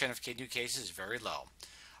detection of new cases is very low.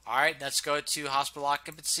 All right, let's go to hospital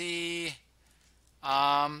occupancy.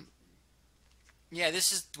 Yeah,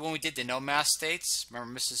 this is when we did the no mask states.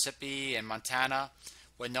 Remember Mississippi and Montana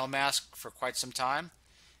with no mask for quite some time.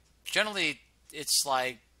 Generally, it's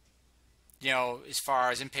like, as far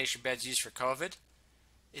as inpatient beds used for COVID,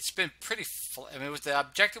 it's been pretty. I mean, the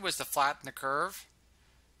objective was to flatten the curve.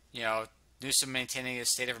 Newsom maintaining a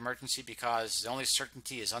state of emergency because the only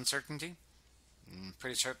certainty is uncertainty.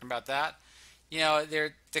 Pretty certain about that.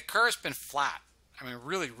 The curve's been flat. I mean,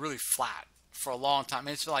 really, really flat for a long time. I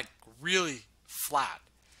mean, it's been like really flat.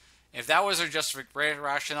 If that was their just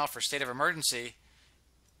rationale for state of emergency,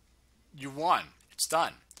 you won. It's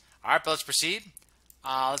done. All right, but let's proceed.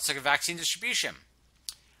 Let's look at vaccine distribution.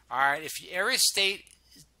 All right, if every state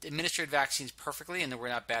administered vaccines perfectly and there were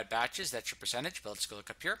not bad batches, that's your percentage. But let's go look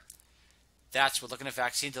up here. We're looking at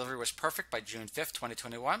vaccine delivery was perfect by June 5th,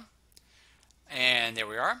 2021. And there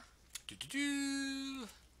we are.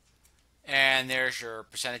 And there's your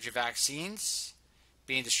percentage of vaccines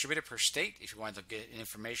being distributed per state, if you wanted to get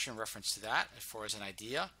information in reference to that as far as an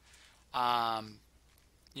idea. Moderna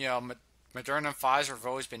and Pfizer have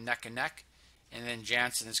always been neck and neck, and then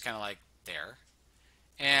Janssen is kind of like there.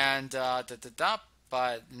 And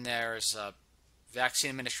but there's vaccine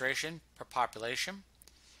administration per population.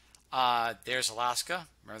 There's Alaska.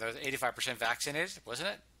 Remember, there was 85% vaccinated, wasn't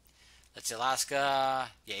it? Let's see, Alaska.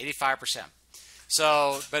 Yeah, 85%.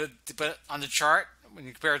 So, but on the chart, when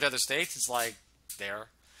you compare it to other states, it's like there.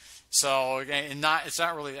 So again, it's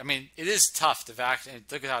not really. I mean, it is tough to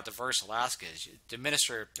vaccinate. Look at how diverse Alaska is. To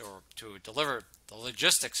administer or to deliver, the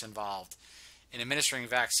logistics involved in administering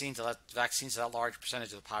vaccines to that large percentage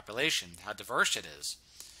of the population, how diverse it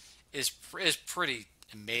is pretty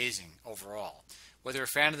amazing overall. Whether you're a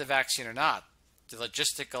fan of the vaccine or not, the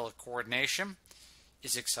logistical coordination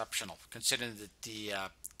is exceptional, considering the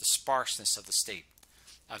sparseness of the state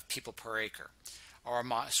of people per acre or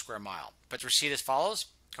a square mile. But to proceed as follows: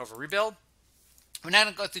 COVID rebuild. We're not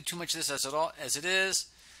going to go through too much of this as it is.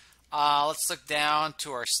 Let's look down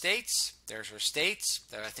to our states. There's our states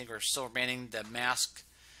that I think are still remaining the mask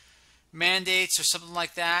mandates or something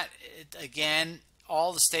like that. Again,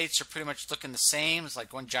 all the states are pretty much looking the same. It's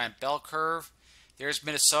like one giant bell curve. There's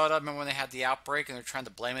Minnesota. Remember when they had the outbreak and they're trying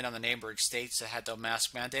to blame it on the neighboring states that had no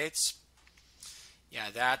mask mandates?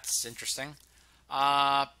 Yeah, that's interesting.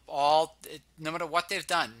 No matter what they've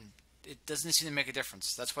done, it doesn't seem to make a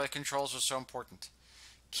difference. That's why the controls are so important.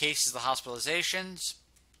 Cases, the hospitalizations.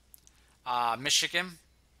 Michigan.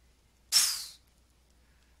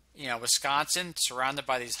 Wisconsin, surrounded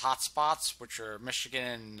by these hot spots, which are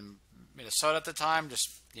Michigan and Minnesota at the time.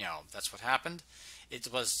 That's what happened. It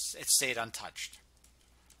stayed untouched.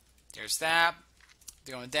 There's that.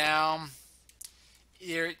 Going down.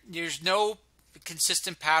 There's no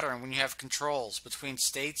consistent pattern when you have controls between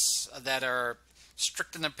states that are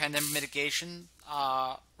strict in their pandemic mitigation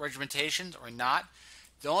regimentations or not.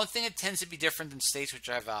 The only thing that tends to be different in states which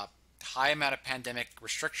have a high amount of pandemic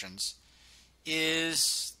restrictions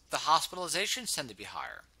is the hospitalizations tend to be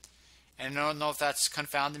higher. And I don't know if that's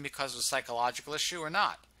confounding because of a psychological issue or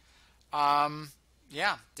not.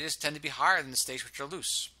 They just tend to be higher than the states which are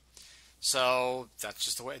loose. So that's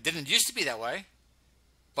just the way. It didn't used to be that way,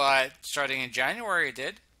 but starting in January it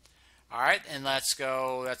did. All right, and let's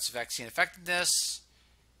go. That's vaccine effectiveness,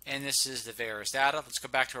 and this is the VAERS data. Let's go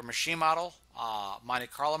back to our machine model, Monte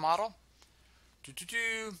Carlo model.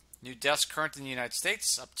 New deaths current in the United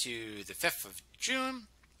States up to the 5th of June.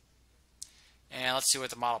 And let's see what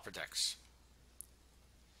the model predicts.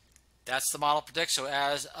 That's the model predicts. So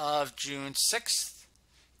as of June 6th,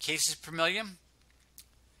 cases per million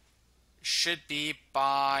should be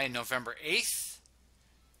by November 8th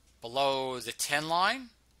below the 10 line.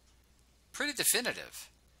 Pretty definitive.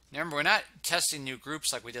 Remember, we're not testing new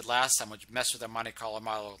groups like we did last time, which messed with our Monte Carlo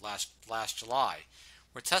model last July.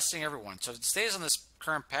 We're testing everyone. So it stays on this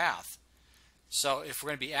current path. So if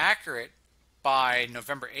we're going to be accurate by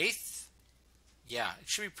November 8th, yeah, it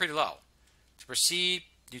should be pretty low. To proceed,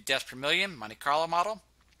 new deaths per million, Monte Carlo model.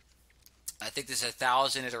 I think this is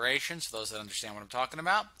 1,000 iterations, for those that understand what I'm talking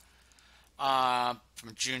about.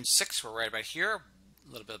 From June 6th, we're right about here,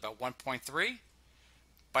 a little bit about 1.3.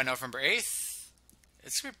 By November 8th,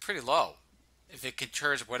 it's going to be pretty low. If it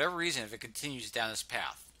continues, for whatever reason, if it continues down this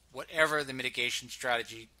path, whatever the mitigation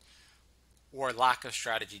strategy or lack of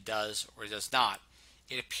strategy does or does not,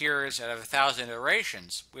 it appears out of 1,000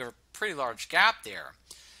 iterations, we have a pretty large gap there,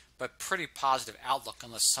 but pretty positive outlook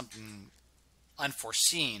unless something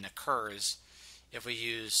unforeseen occurs if we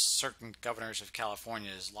use certain governors of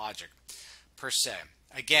California's logic per se.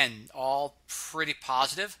 Again, all pretty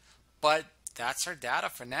positive, but that's our data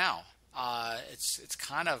for now. It's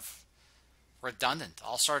kind of redundant.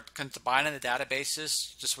 I'll start combining the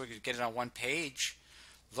databases just so we could get it on one page.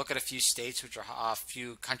 Look at a few states, which are a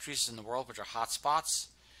few countries in the world, which are hotspots,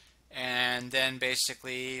 and then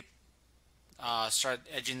basically start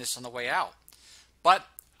edging this on the way out. But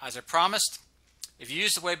as I promised, if you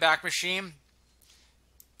use the Wayback Machine,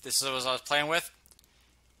 this is what I was playing with.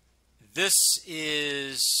 This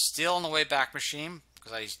is still in the Wayback Machine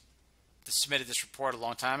because I submitted this report a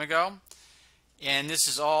long time ago. And this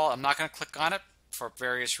is all, I'm not going to click on it for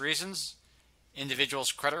various reasons.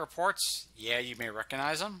 Individuals' credit reports, yeah, you may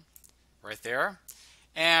recognize them right there.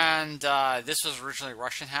 And this was originally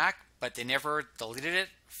Russian hack, but they never deleted it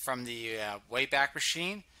from the Wayback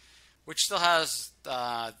Machine, which still has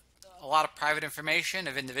a lot of private information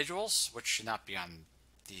of individuals, which should not be on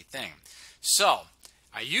the thing. So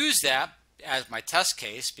I use that as my test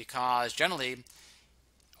case because generally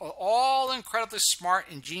all incredibly smart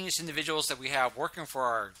and genius individuals that we have working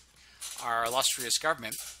for our illustrious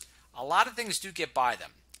government, a lot of things do get by them.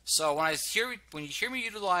 So when you hear me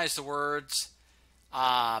utilize the words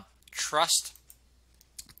trust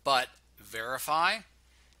but verify,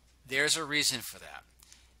 there's a reason for that.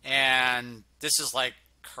 And this is like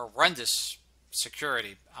horrendous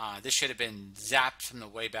security. This should have been zapped from the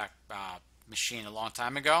Wayback Machine a long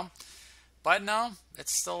time ago. But no,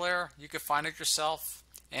 it's still there. You can find it yourself.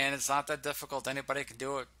 And it's not that difficult. Anybody can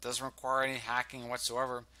do it. Doesn't require any hacking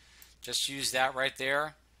whatsoever. Just use that right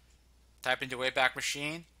there. Type into Wayback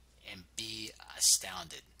Machine and be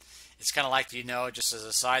astounded. It's kind of like, just as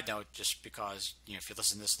a side note, just because, if you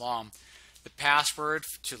listen this long, the password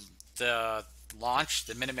to the launch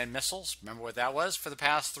the Minuteman missiles, remember what that was for the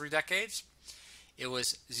past 3 decades? It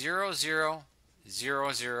was 00000.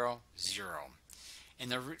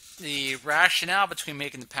 And the rationale between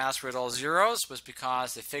making the password all zeros was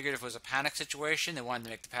because they figured if it was a panic situation, they wanted to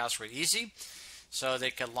make the password easy so they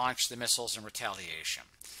could launch the missiles in retaliation.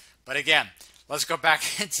 But again, let's go back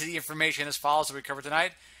into the information as follows that we covered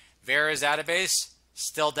tonight. VAERS database,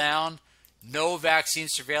 still down. No vaccine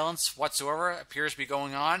surveillance whatsoever appears to be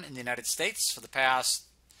going on in the United States for the past,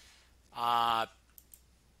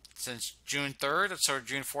 since June 3rd, or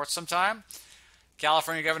June 4th sometime.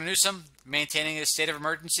 California Governor Newsom maintaining a state of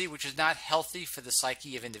emergency, which is not healthy for the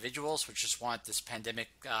psyche of individuals, which just want this pandemic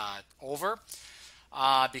over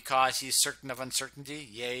because he's certain of uncertainty.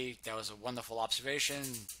 Yay, that was a wonderful observation.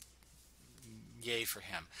 Yay for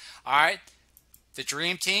him. All right, the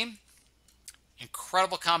Dream Team,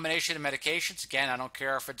 incredible combination of medications. Again, I don't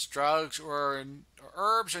care if it's drugs or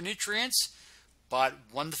herbs or nutrients, but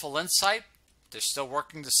wonderful insight. They're still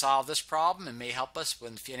working to solve this problem and may help us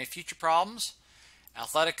with any future problems.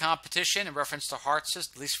 Athletic competition in reference to heart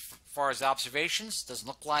system, at least as far as observations, doesn't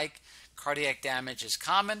look like cardiac damage is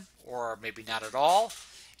common, or maybe not at all,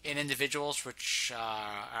 in individuals which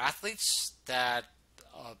are athletes that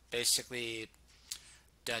basically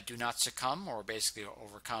do not succumb or basically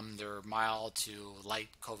overcome their mild to light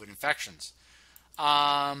COVID infections.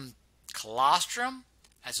 Colostrum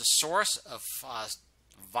as a source of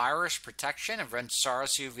virus protection of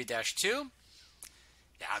SARS-CoV-2.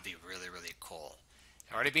 That would be really, really cool.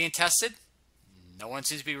 Already being tested. No one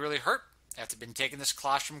seems to be really hurt after being taking this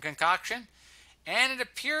colostrum concoction. And it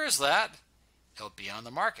appears that it'll be on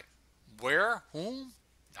the market. Where? Whom?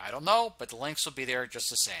 I don't know, but the links will be there just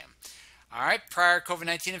the same. All right, prior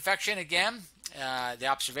COVID-19 infection, again, the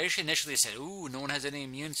observation initially said, ooh, no one has any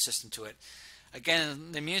immune system to it.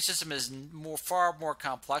 Again, the immune system is far more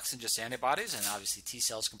complex than just antibodies, and obviously T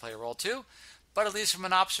cells can play a role too. But at least from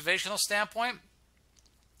an observational standpoint,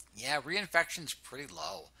 yeah, reinfection is pretty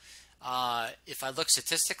low. If I look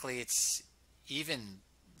statistically, it's even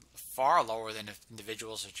far lower than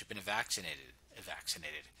individuals that have been vaccinated.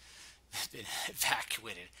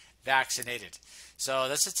 So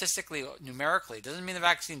that's statistically, numerically, it doesn't mean the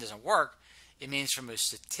vaccine doesn't work. It means from a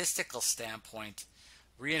statistical standpoint,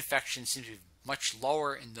 reinfection seems to be much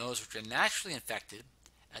lower in those which are naturally infected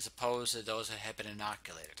as opposed to those that have been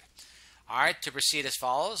inoculated. All right, to proceed as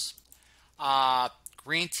follows.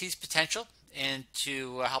 Green tea's potential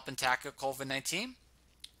to help tackle COVID-19.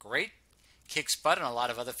 Great. Kicks butt on a lot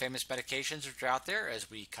of other famous medications which are out there, as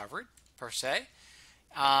we covered, per se.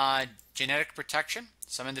 Genetic protection.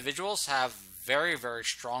 Some individuals have very, very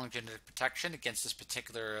strong genetic protection against this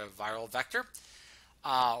particular viral vector,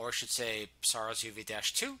 or I should say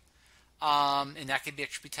SARS-CoV-2, and that can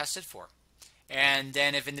actually be tested for. And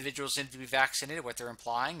then if individuals need to be vaccinated, what they're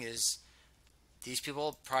implying is these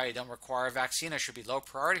people probably don't require a vaccine or should be low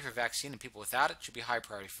priority for vaccine, and people without it should be high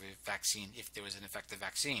priority for vaccine if there was an effective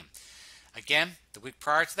vaccine. Again, the week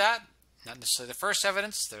prior to that, not necessarily the first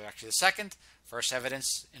evidence, they're actually the second. First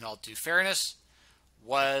evidence, in all due fairness,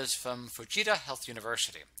 was from Fujita Health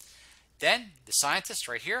University. Then, the scientists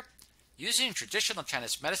right here, using traditional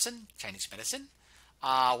Chinese medicine,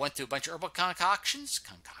 went through a bunch of herbal concoctions,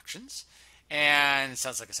 and it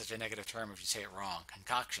sounds like it's such a negative term if you say it wrong.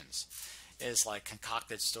 Concoctions is like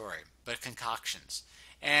concocted story, but concoctions.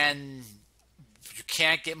 And you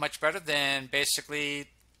can't get much better than basically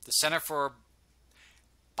the Center for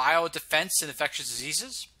Biodefense and Infectious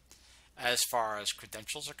Diseases as far as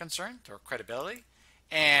credentials are concerned, or credibility.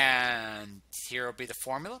 And here will be the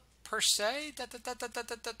formula per se,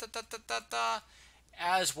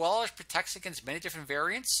 as well as protects against many different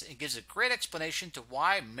variants. It gives a great explanation to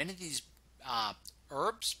why many of these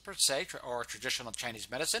herbs per se, or traditional Chinese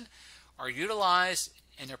medicine, are utilized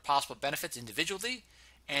and their possible benefits individually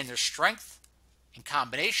and their strength in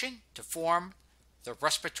combination to form the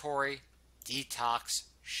respiratory detox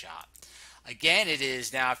shot. Again, it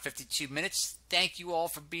is now 52 minutes. Thank you all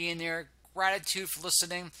for being there. Gratitude for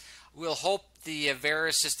listening. We'll hope the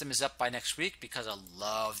Vera system is up by next week because I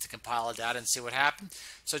love to compile the data and see what happened.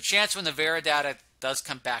 So chance when the Vera data does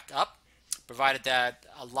come back up, provided that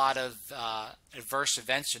a lot of adverse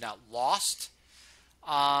events are not lost,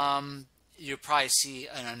 you'll probably see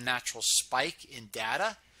an unnatural spike in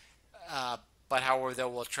data. But however, though,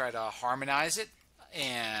 we'll try to harmonize it,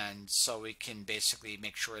 and so we can basically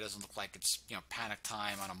make sure it doesn't look like it's panic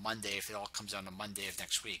time on a Monday if it all comes out on a Monday of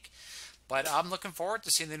next week. But I'm looking forward to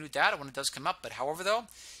seeing the new data when it does come up. But however, though,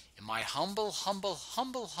 in my humble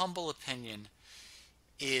opinion,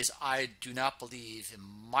 is I do not believe, in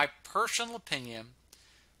my personal opinion,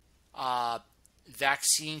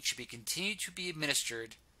 vaccine should be continued to be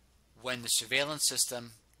administered when the surveillance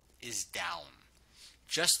system is down,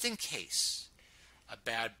 just in case a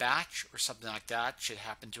bad batch or something like that should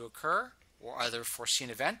happen to occur, or other foreseen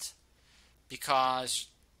event, because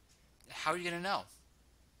how are you going to know?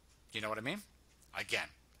 You know what I mean? Again,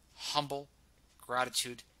 humble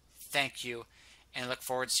gratitude, thank you, and I look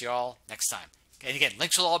forward to see you all next time. And again,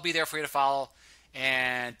 links will all be there for you to follow,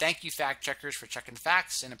 and thank you fact checkers for checking the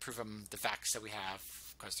facts and improving the facts that we have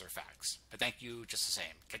because they're facts. But thank you just the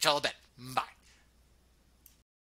same. Catch y'all a bit. Bye.